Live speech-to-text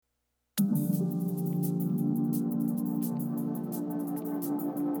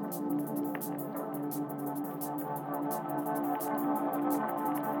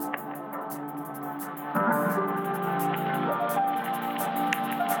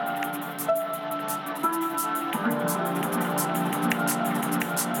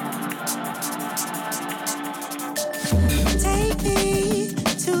Take me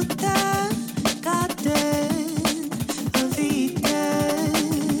to the Garden of Eden.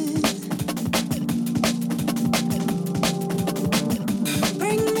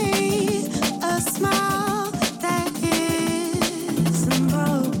 Bring me a smile that isn't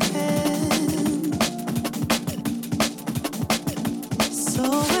broken. So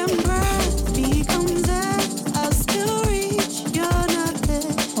when breath becomes air, I'll still reach your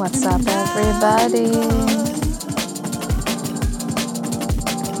nothing. What's up, everybody?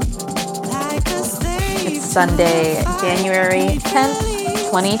 It's Sunday, January 10th,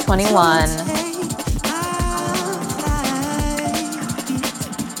 2021.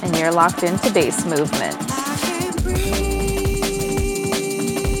 And you're locked into Bass Movement.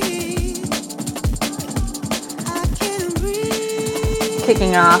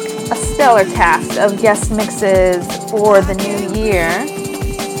 Kicking off a stellar cast of guest mixes for the new year.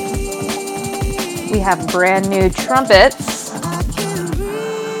 We have brand new trumpets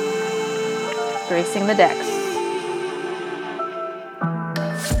gracing the decks.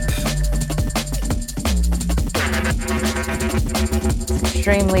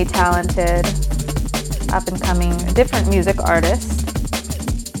 Extremely talented, up-and-coming, different music artist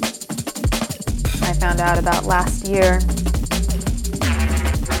I found out about last year.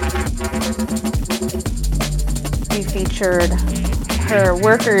 We featured her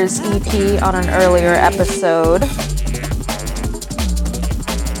Workers EP on an earlier episode.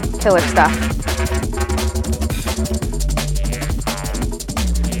 Killer stuff.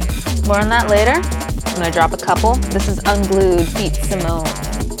 More on that later. I'm going to drop a couple. This is Unglued, Pete Simone.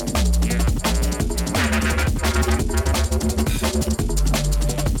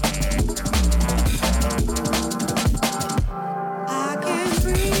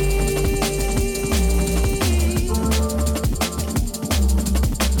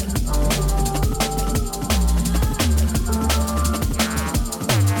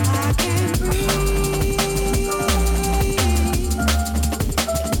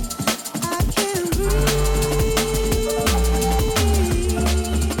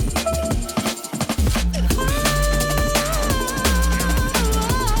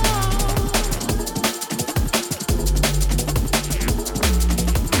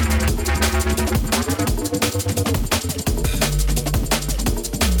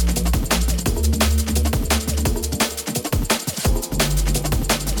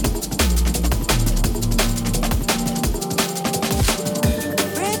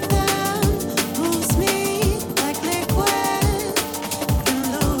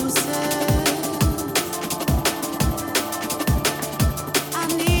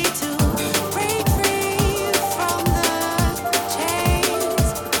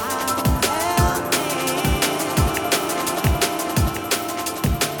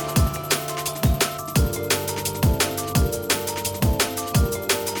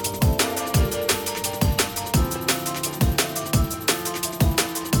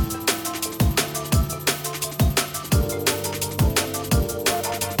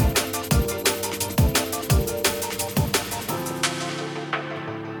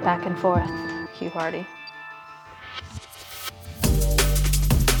 Back and forth, Hugh Hardy.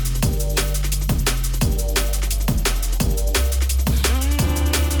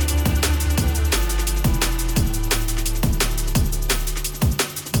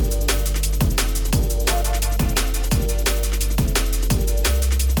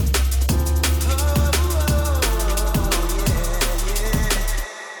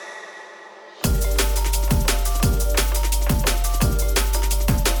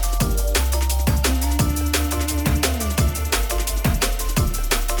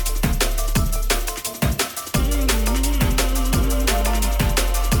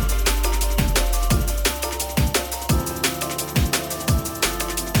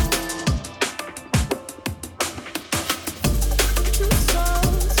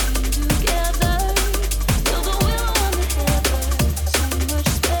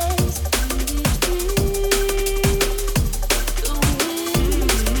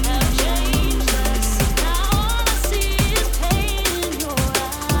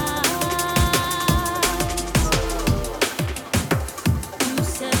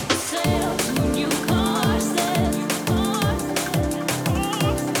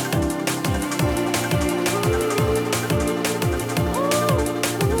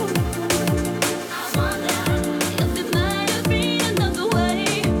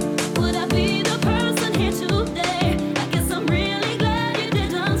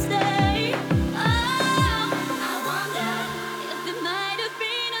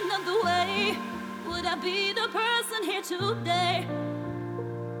 today.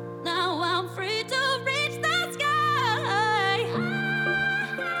 Now I'm free to reach the sky.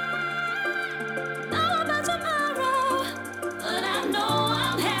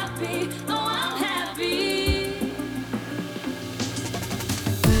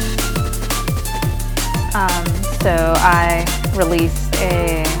 So I released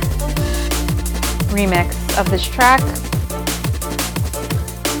a remix of this track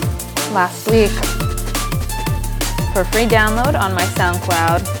last week for free download on my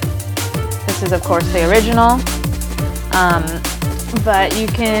SoundCloud. This is of course the original, but you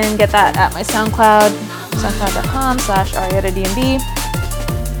can get that at my SoundCloud, soundcloud.com/AriettaDMB.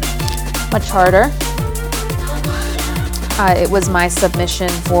 Much harder. It was my submission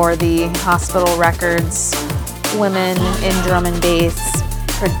for the Hospital Records Women in Drum and Bass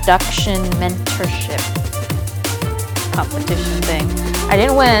Production Mentorship competition thing. I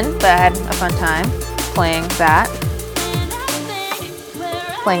didn't win, but I had a fun time playing that,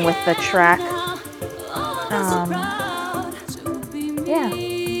 playing with the track. Yeah,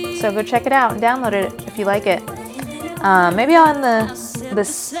 so go check it out and download it if you like it. Maybe I'll end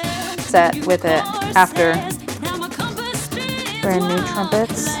this set with it after Brand New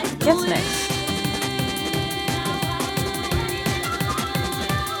Trumpets guest mix.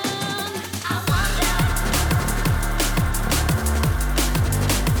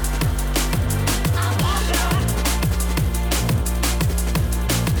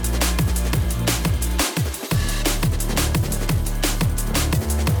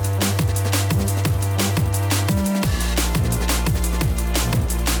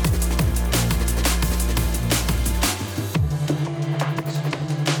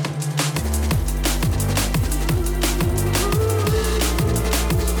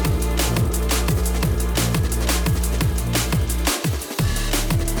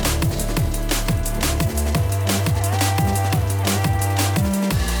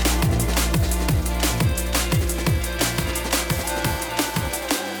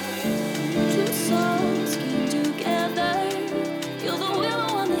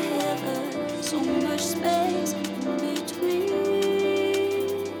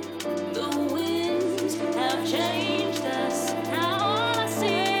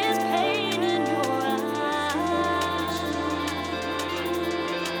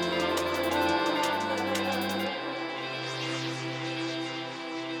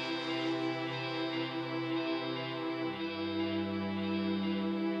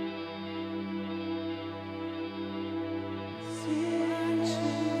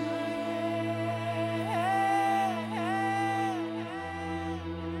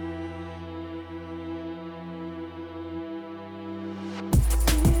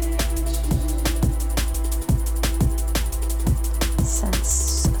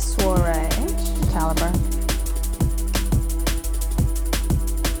 Caliber.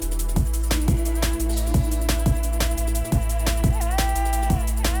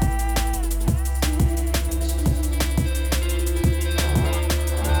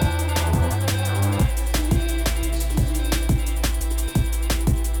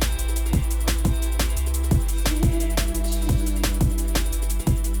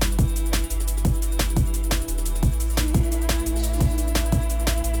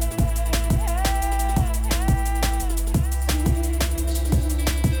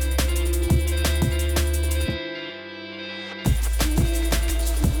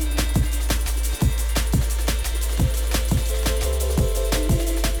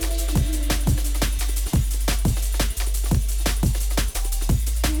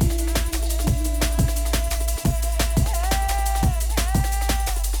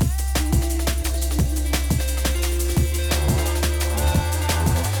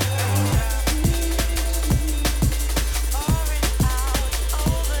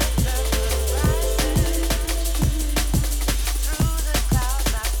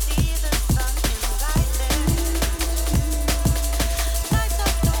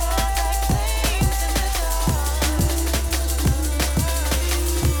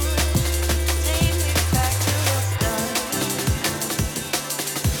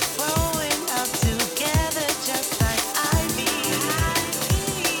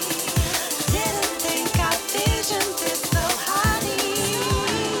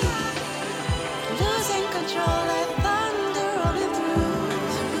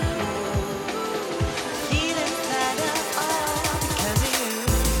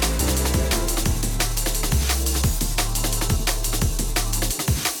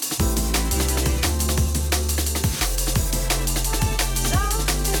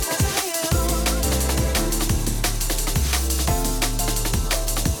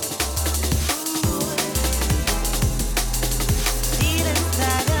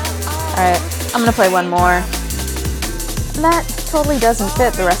 Alright, I'm gonna play one more. And that totally doesn't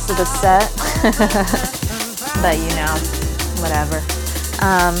fit the rest of the set. But you know, whatever.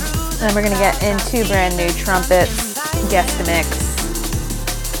 And then we're gonna get into Brand New Trumpets guest mix.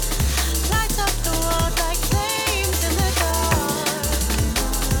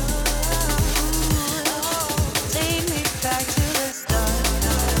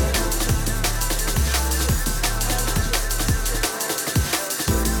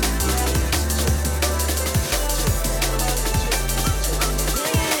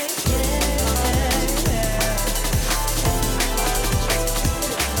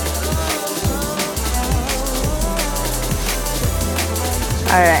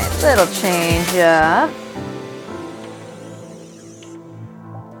 Alright, little change up.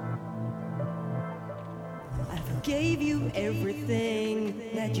 I forgave you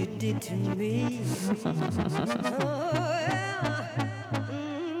everything that you did to me.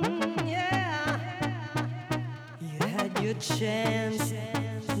 Yeah. You had your chance,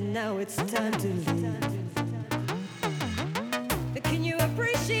 now it's time to leave. Can you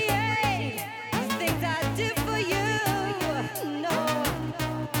appreciate the things I did for you? No,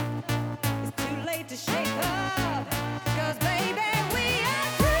 it's too late to shake up, 'cause baby, we are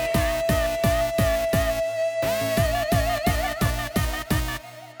free.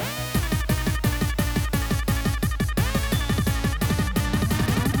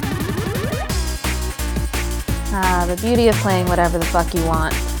 The beauty of playing whatever the fuck you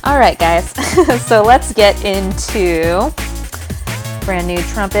want. Alright guys, so let's get into brand new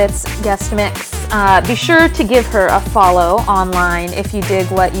trumpets guest mix. Be sure to give her a follow online if you dig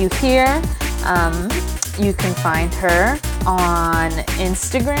what you hear. You can find her on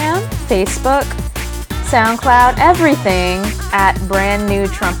Instagram, Facebook, SoundCloud, everything at Brand New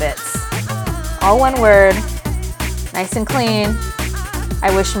Trumpets. All one word, nice and clean. I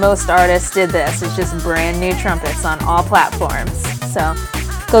wish most artists did this. It's just Brand New Trumpets on all platforms. So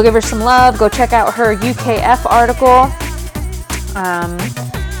go give her some love. Go check out her UKF article.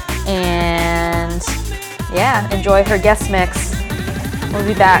 And yeah, enjoy her guest mix. We'll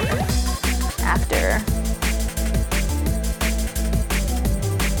be back after.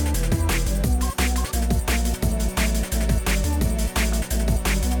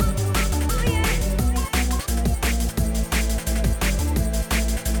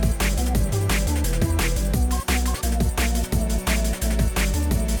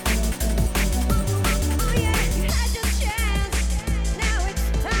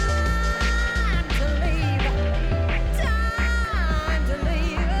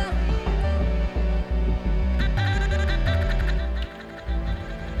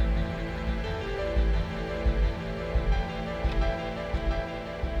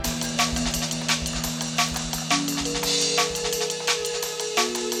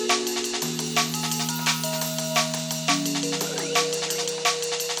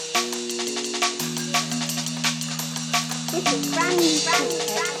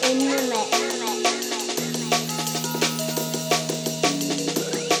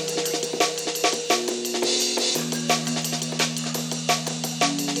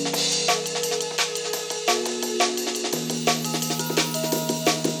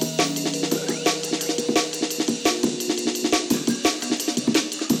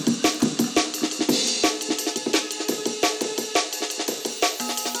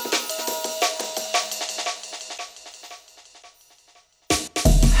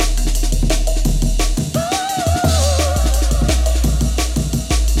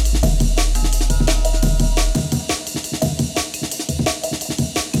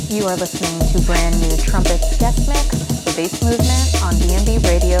 You are listening to Brand New Trumpets guest mix, The Bass Movement on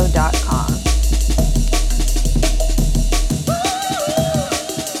dnbradio.com.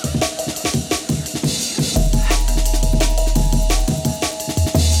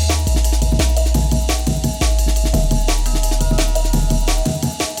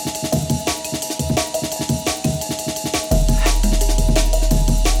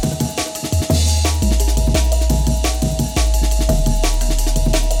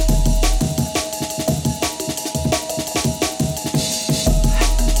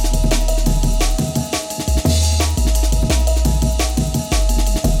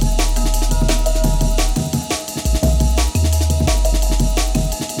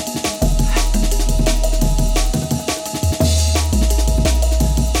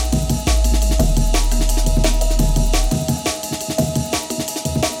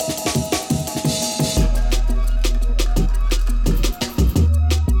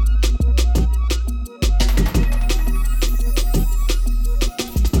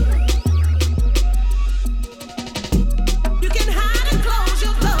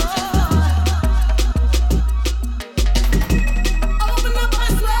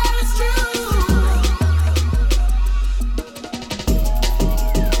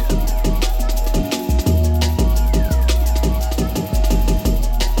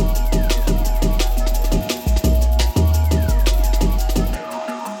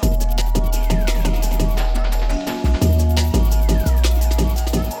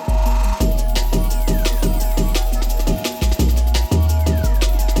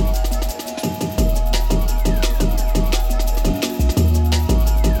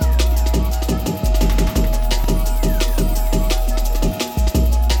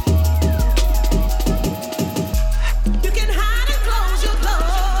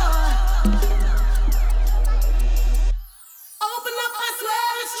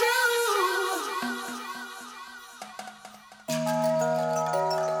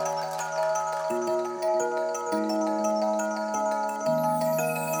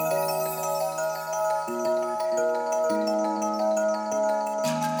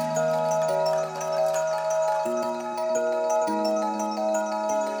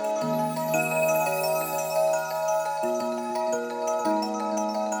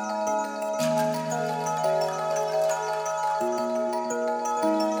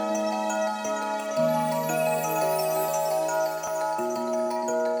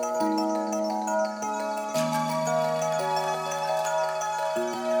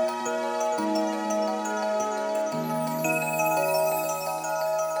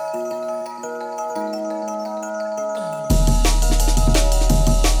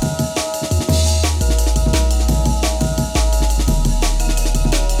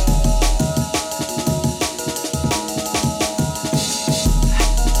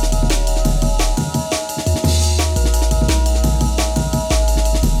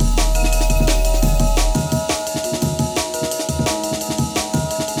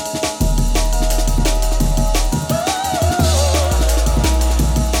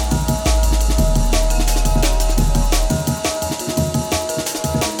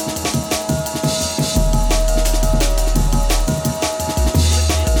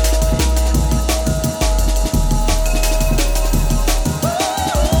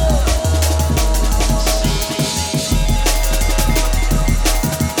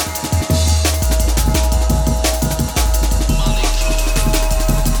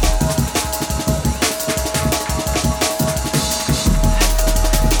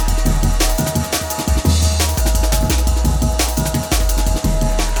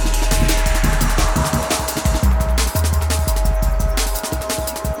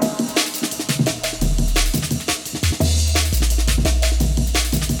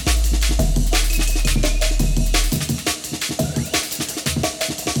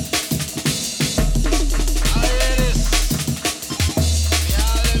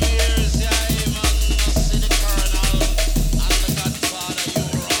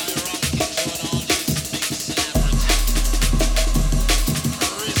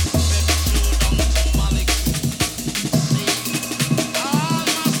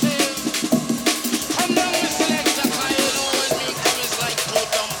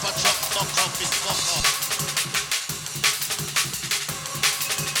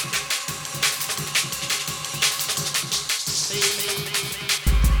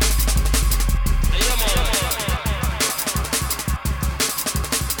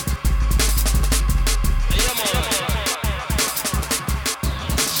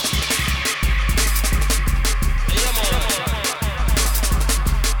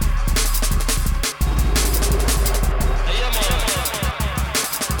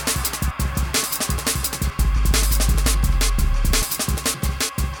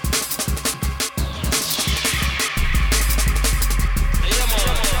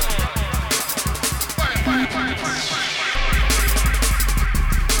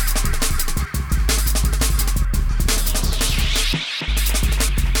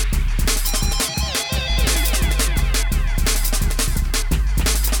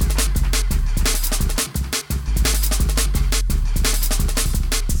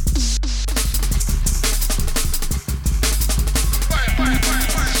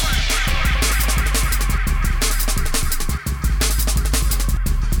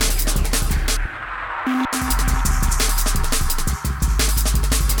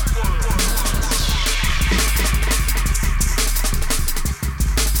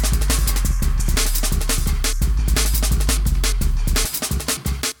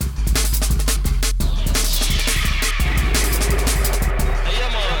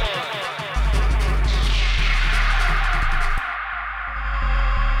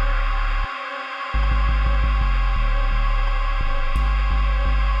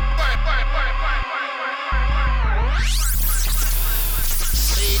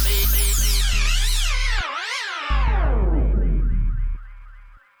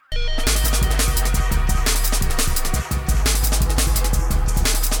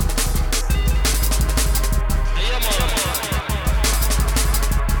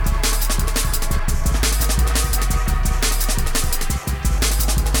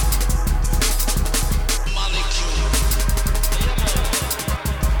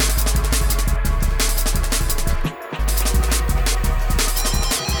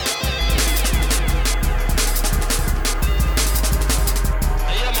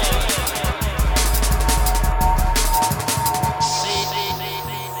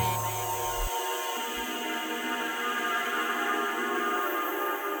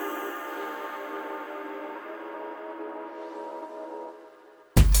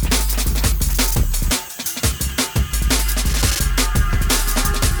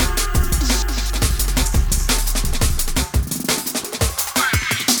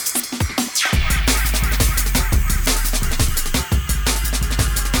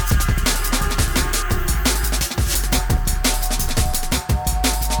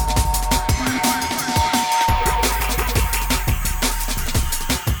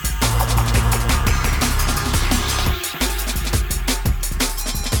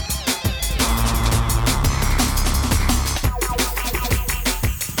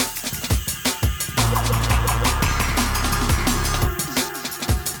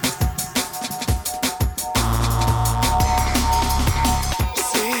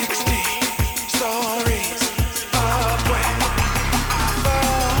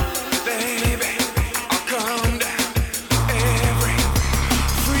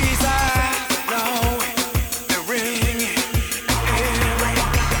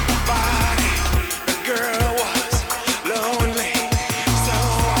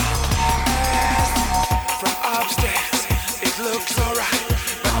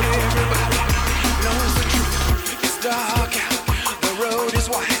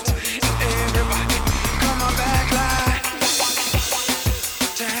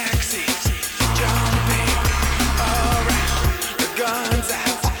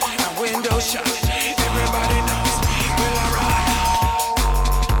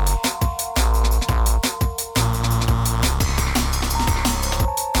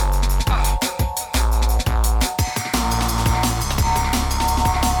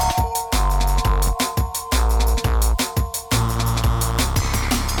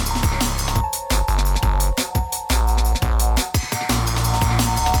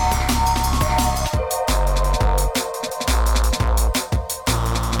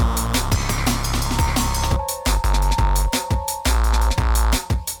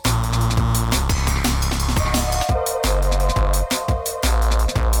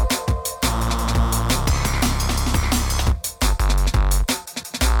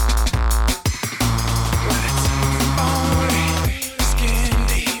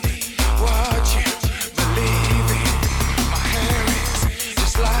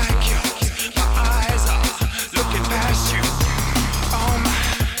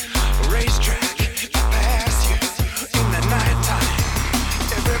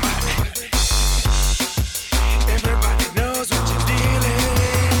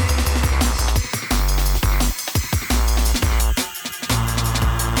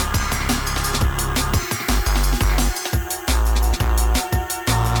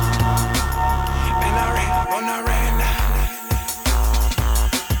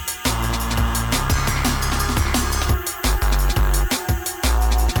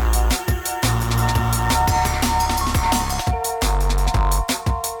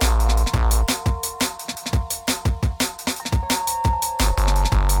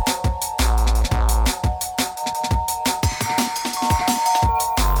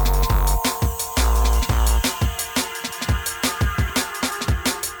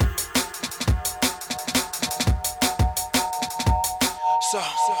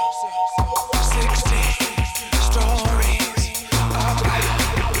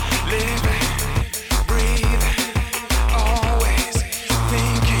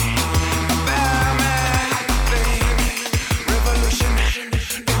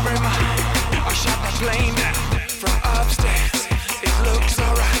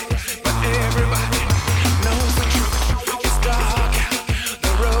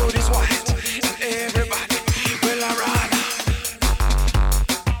 white, and everybody will run.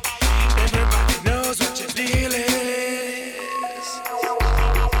 Everybody knows what your deal is.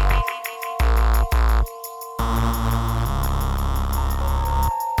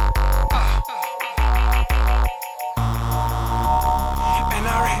 And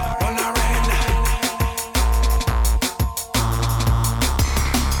I ran.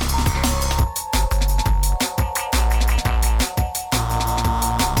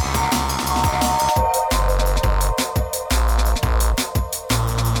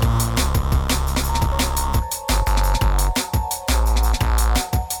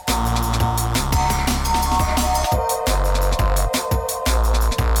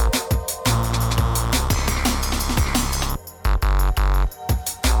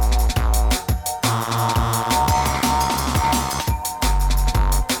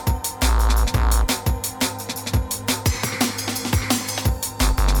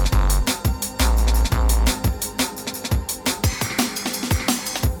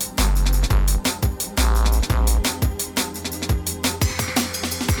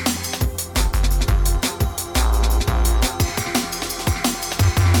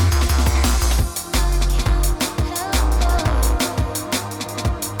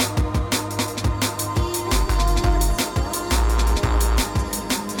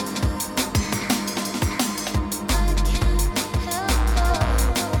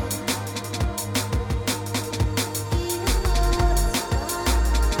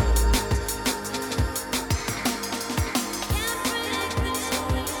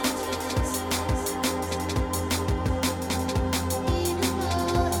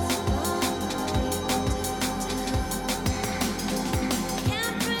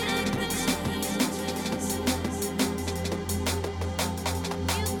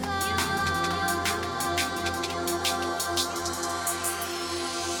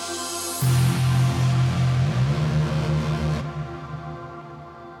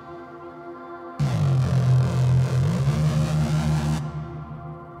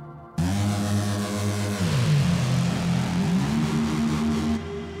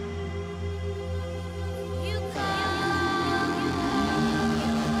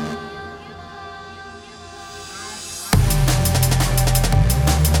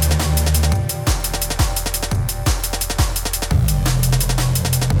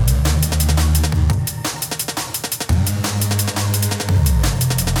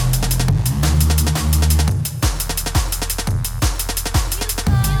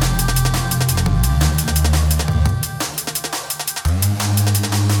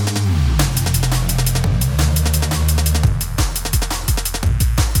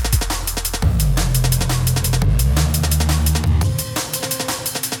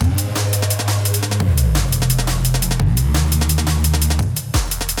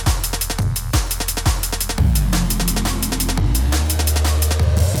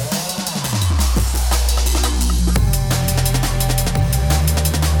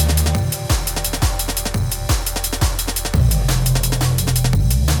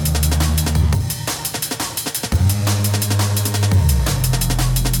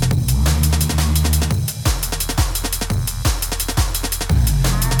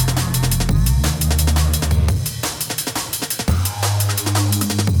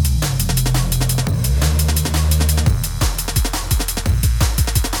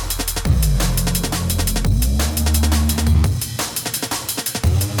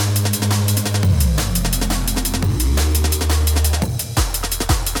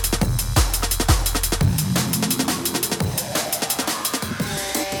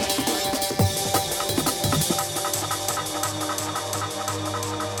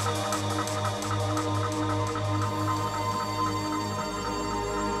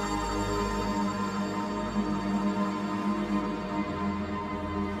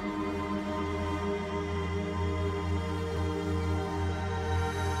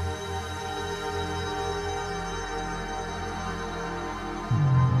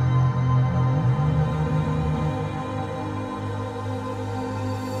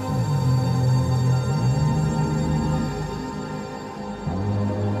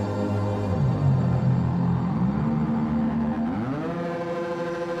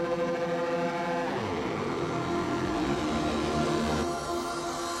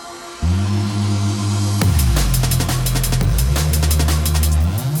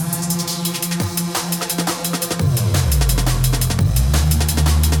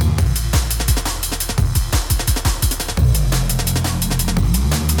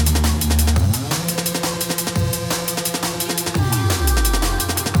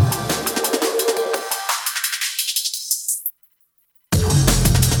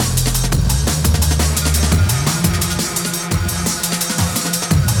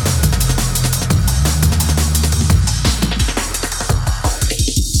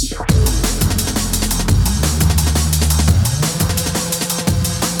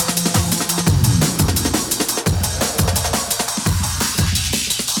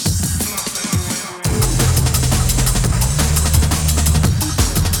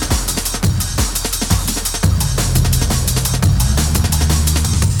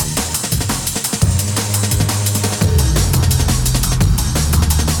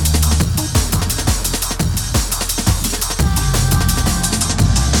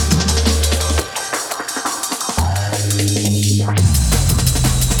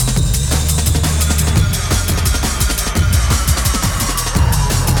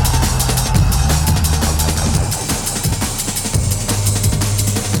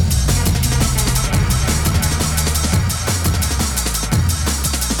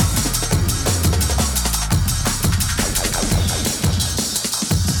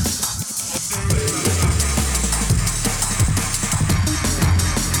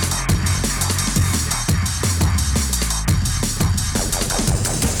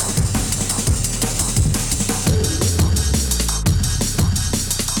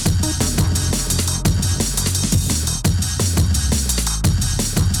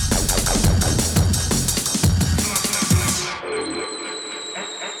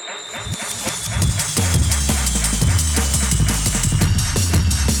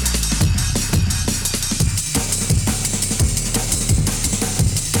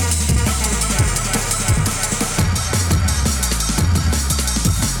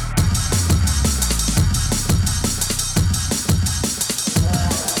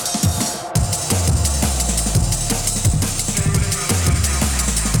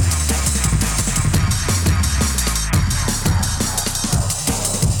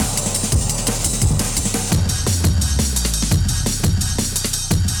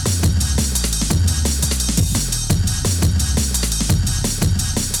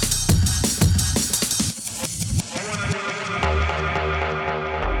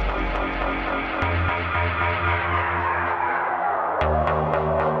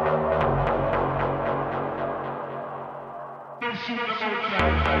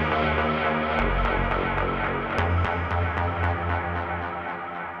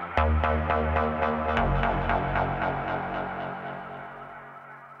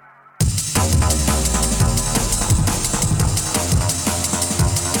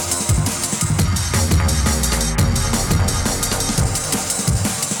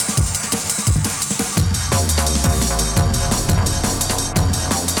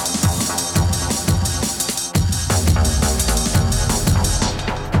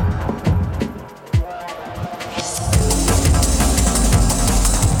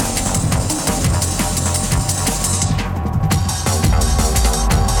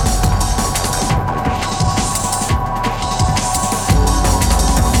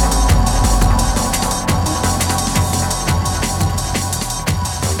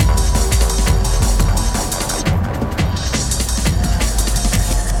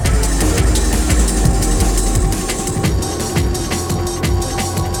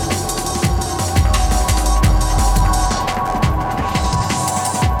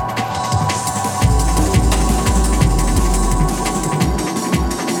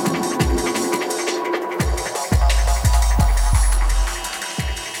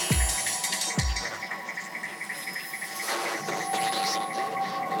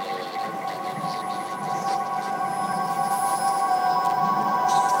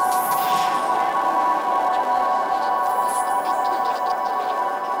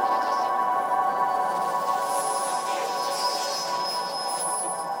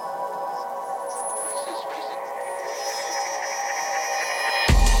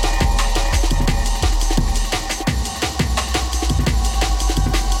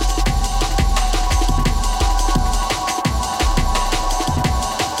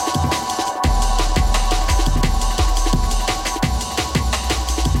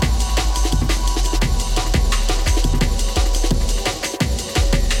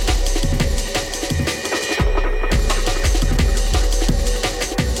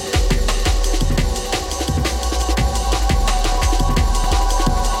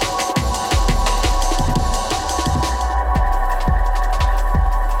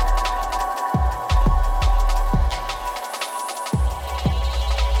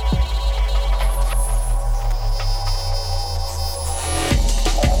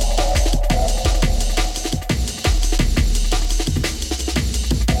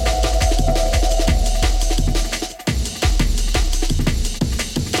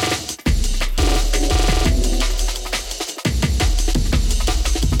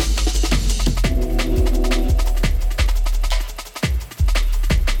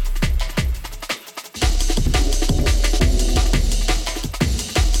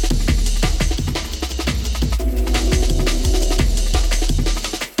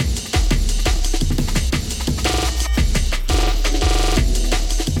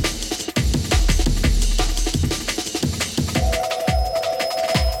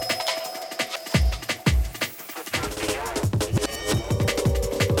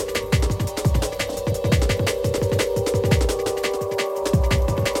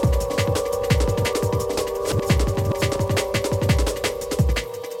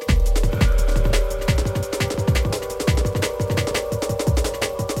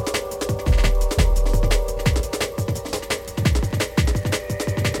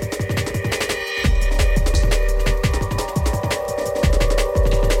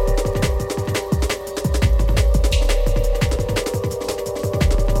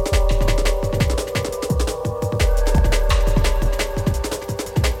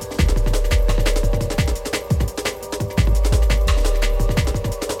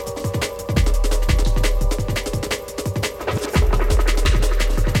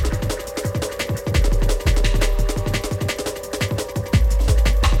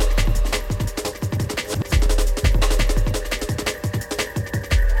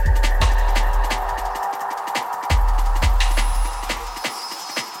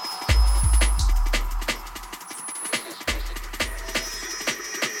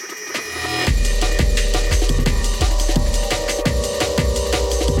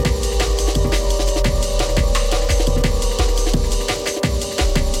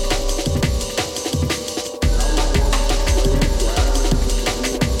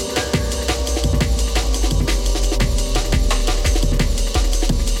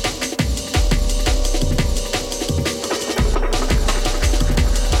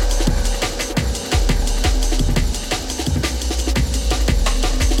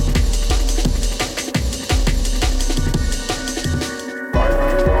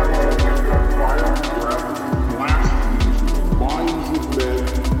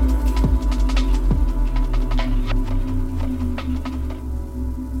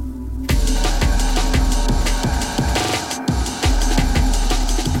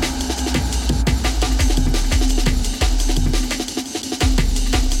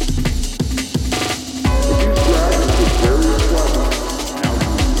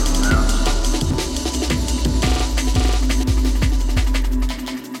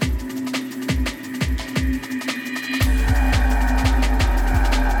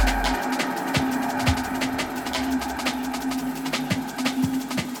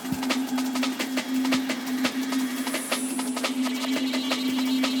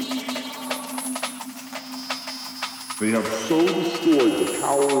 They have so destroyed the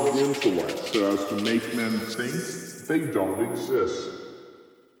power of the intellect so as to make men think they don't exist.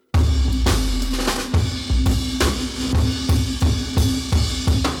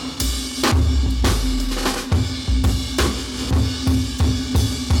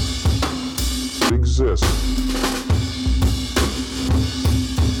 Exist.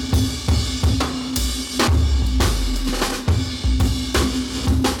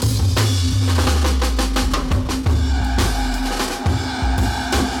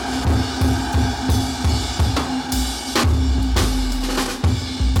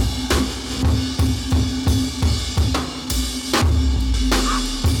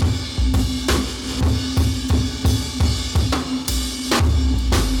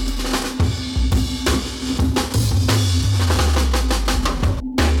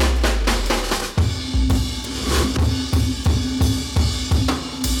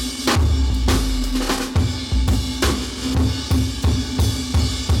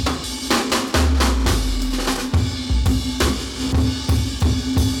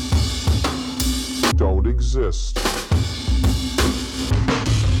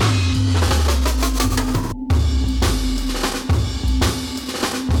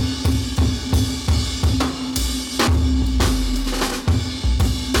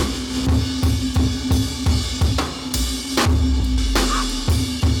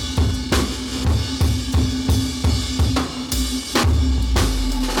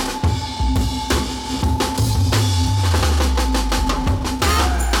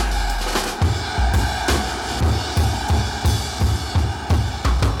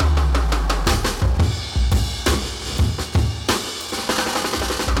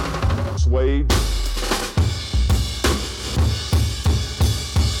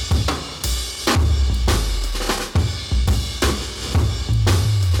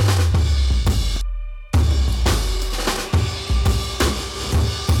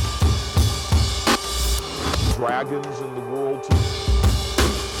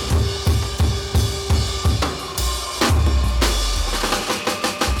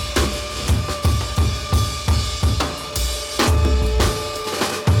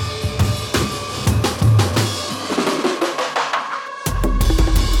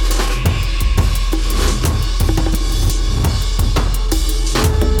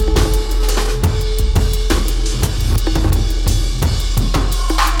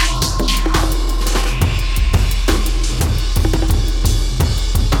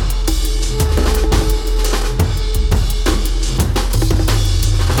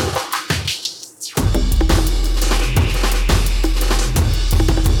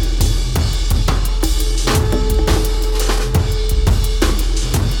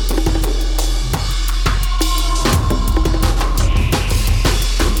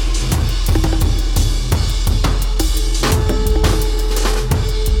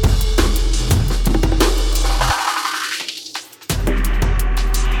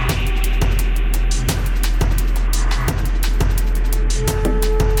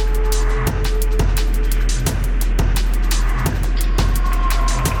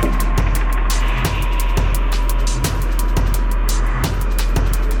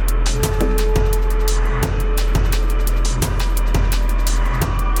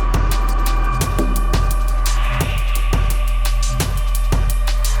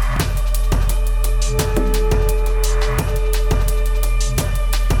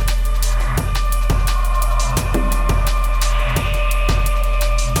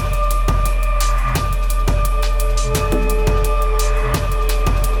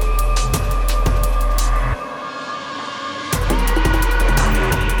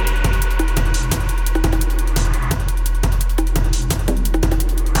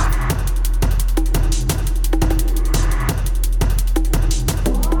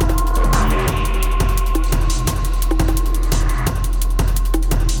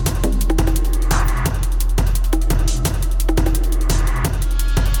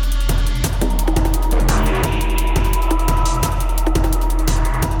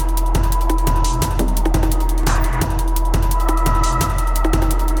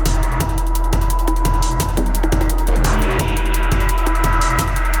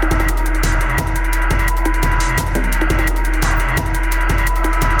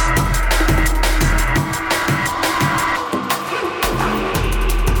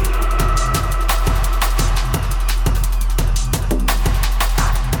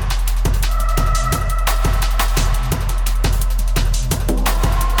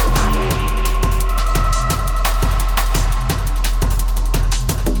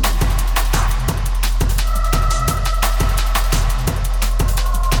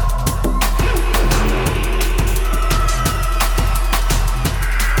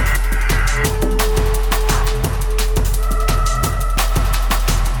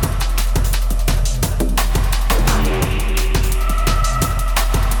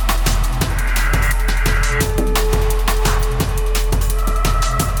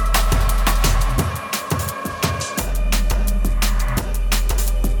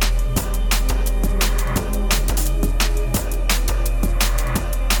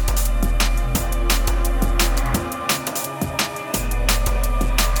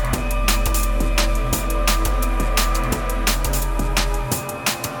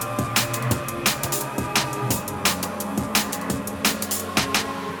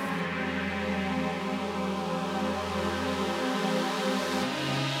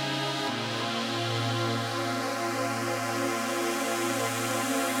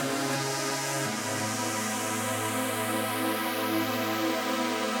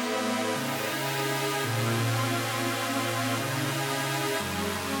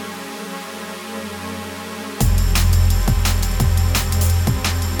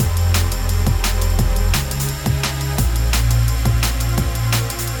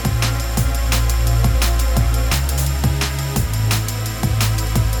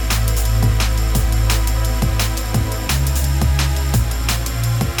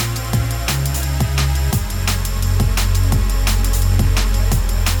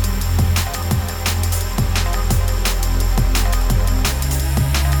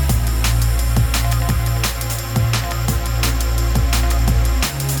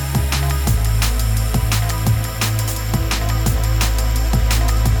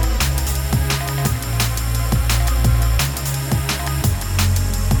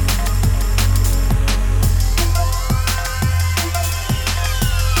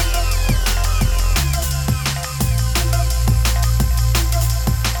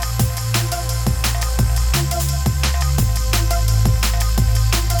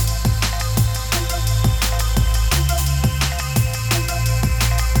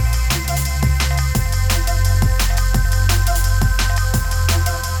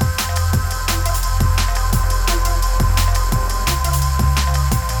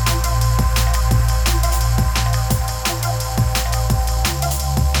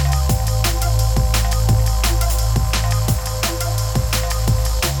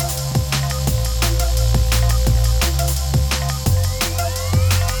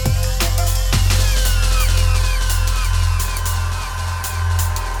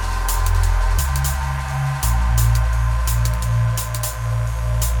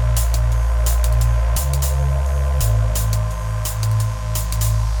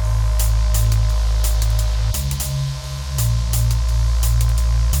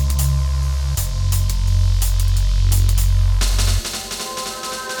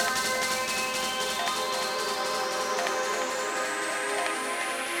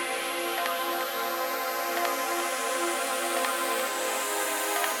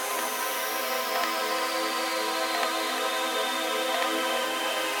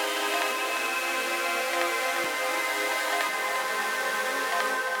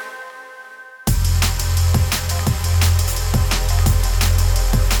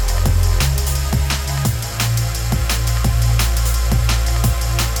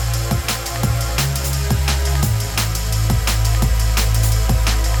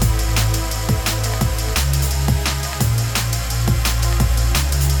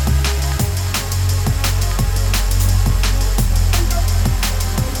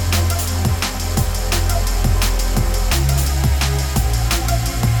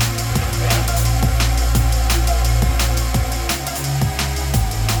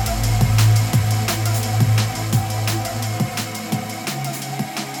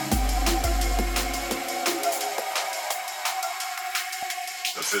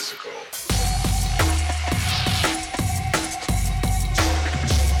 physical.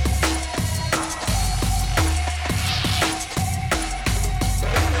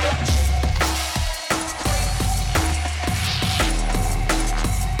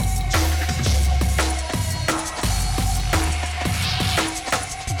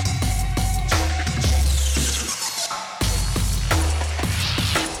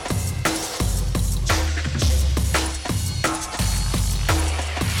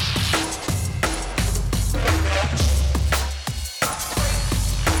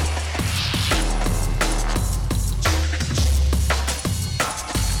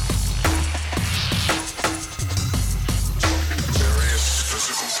 Various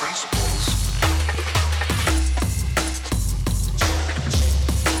physical principles.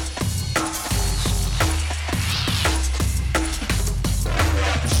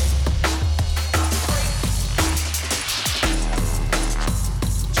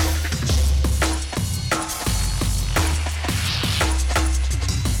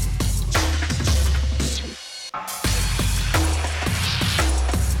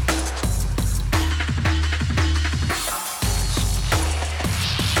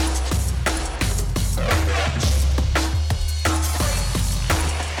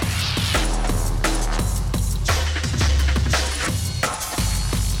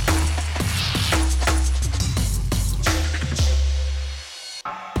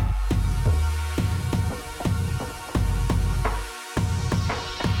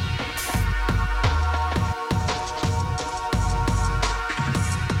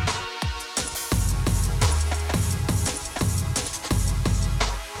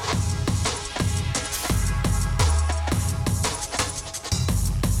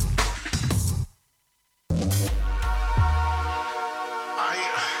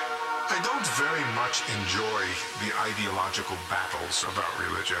 I don't very much enjoy the ideological battles about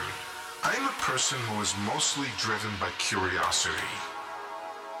religion. I'm a person who is mostly driven by curiosity.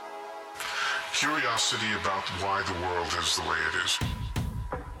 Curiosity about why the world is the way it is.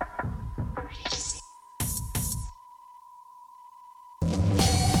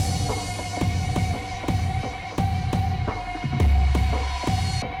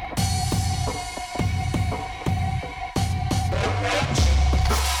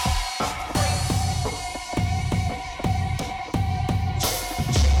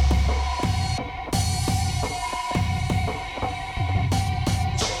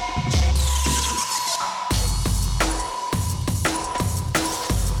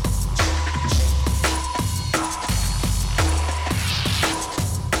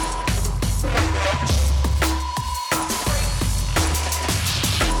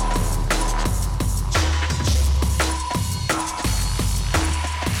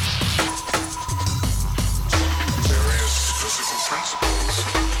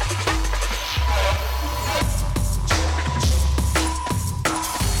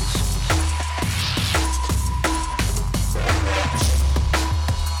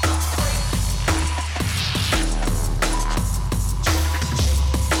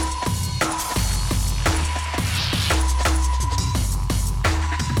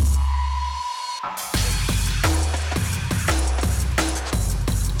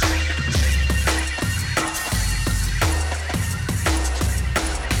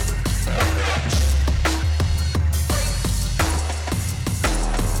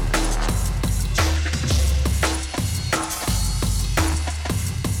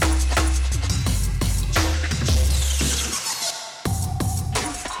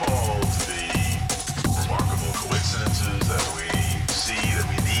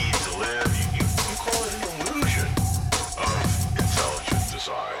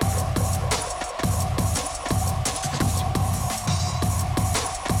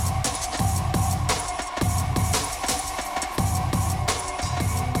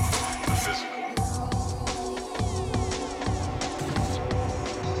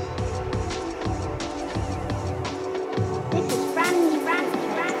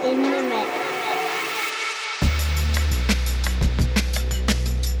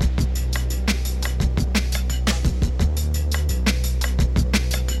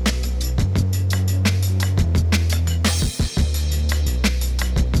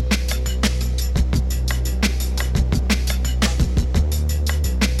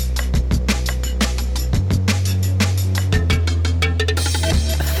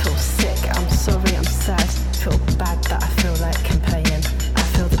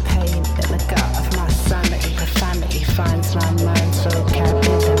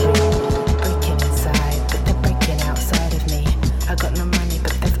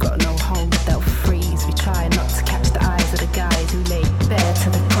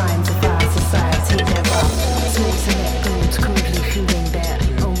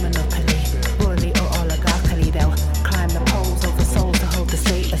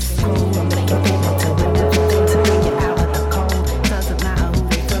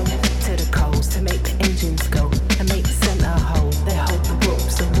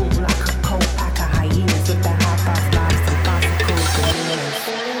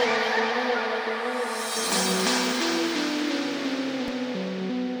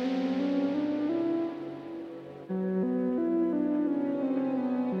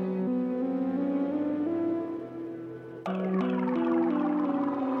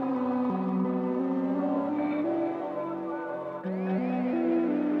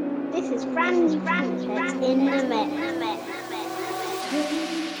 is Franny Trumpets in the mix.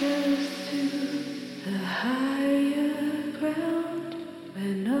 Take us to the higher ground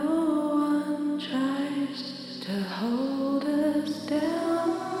where no one tries to hold us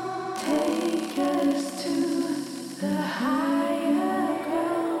down. Take us to the higher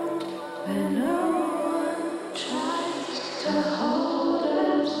ground where no one tries to hold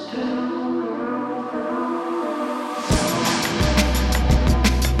us down.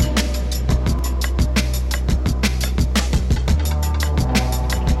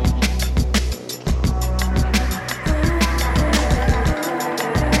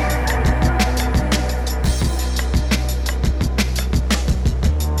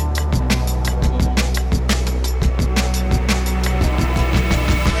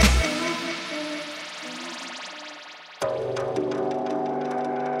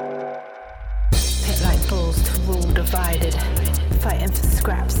 Fighting for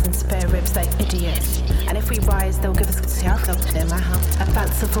scraps and spare ribs like idiots. And if we rise, they'll give us a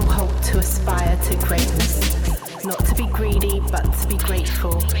fanciful hope to aspire to greatness. Not to be greedy, but to be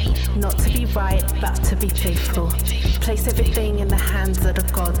grateful. Not to be right, but to be faithful. Place everything in the hands of the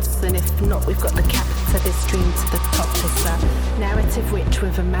gods. And if not, we've got the capture this dream to the top. It's a narrative rich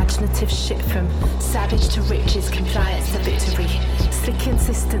with imaginative shit from savage to riches, compliance to victory. Slick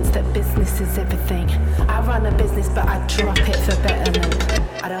insistence that business is everything. I run a business, but I drop it for betterment.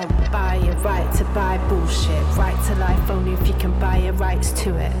 I don't buy your right to buy bullshit. Right to life only if you can buy your rights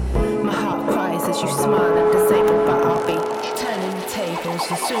to it. My heart cries as you smile and disabled, but I'll be turning the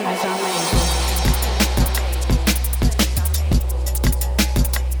tables as soon as I'm able.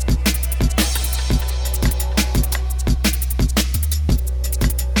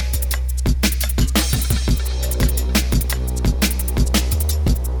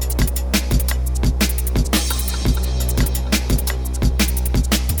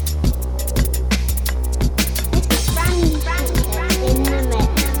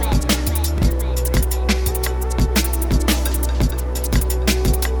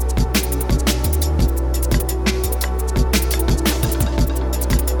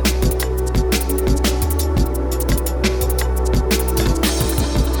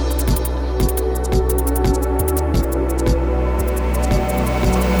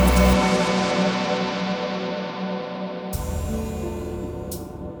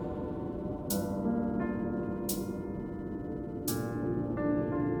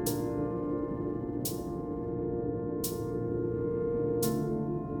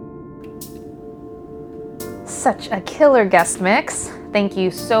 Such a killer guest mix. Thank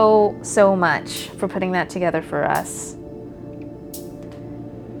you so much for putting that together for us.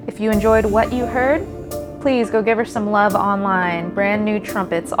 If you enjoyed what you heard, please go give her some love online. Brand New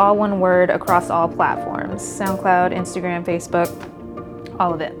Trumpets, all one word, across all platforms. SoundCloud, Instagram, Facebook,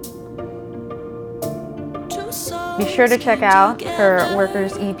 all of it. Be sure to check out her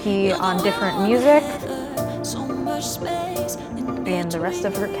Workers EP on Different Music and the rest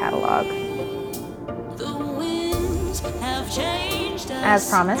of her catalog. As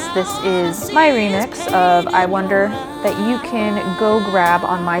promised, this is my remix of I Wonder that you can go grab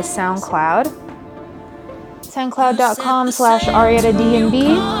on my SoundCloud. SoundCloud.com/ArietaDNB.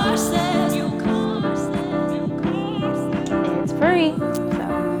 It's free, so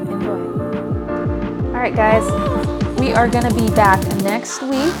enjoy. Alright guys, we are going to be back next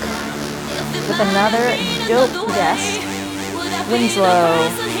week with another dope guest, Winslow.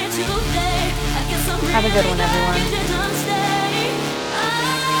 Have a good one, everyone.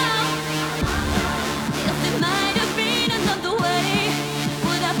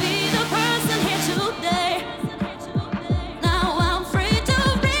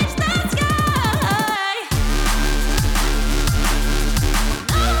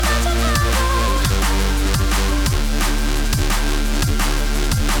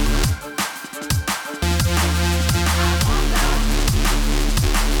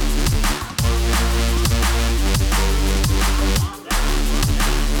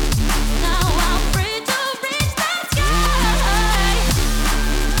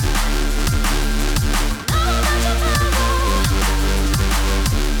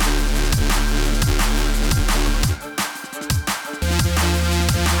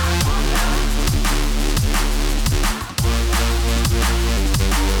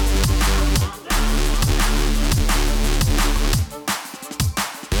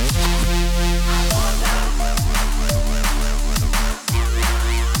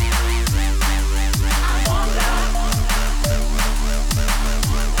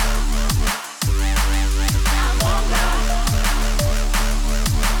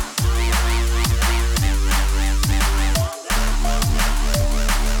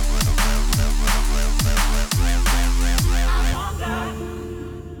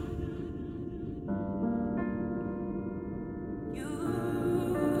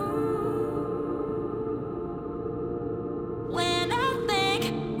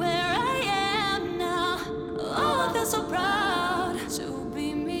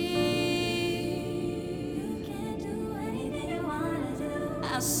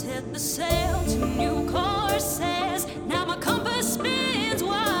 set the sail to new courses. Now my compass spins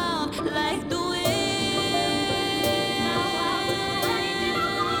wild like the wind.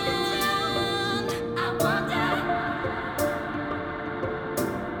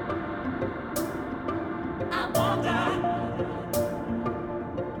 I wonder.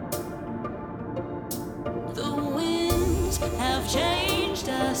 The winds have changed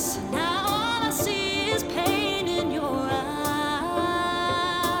us. Now all I see is pain in your eyes.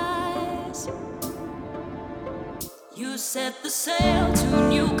 You set the sail to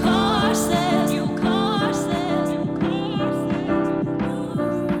new courses.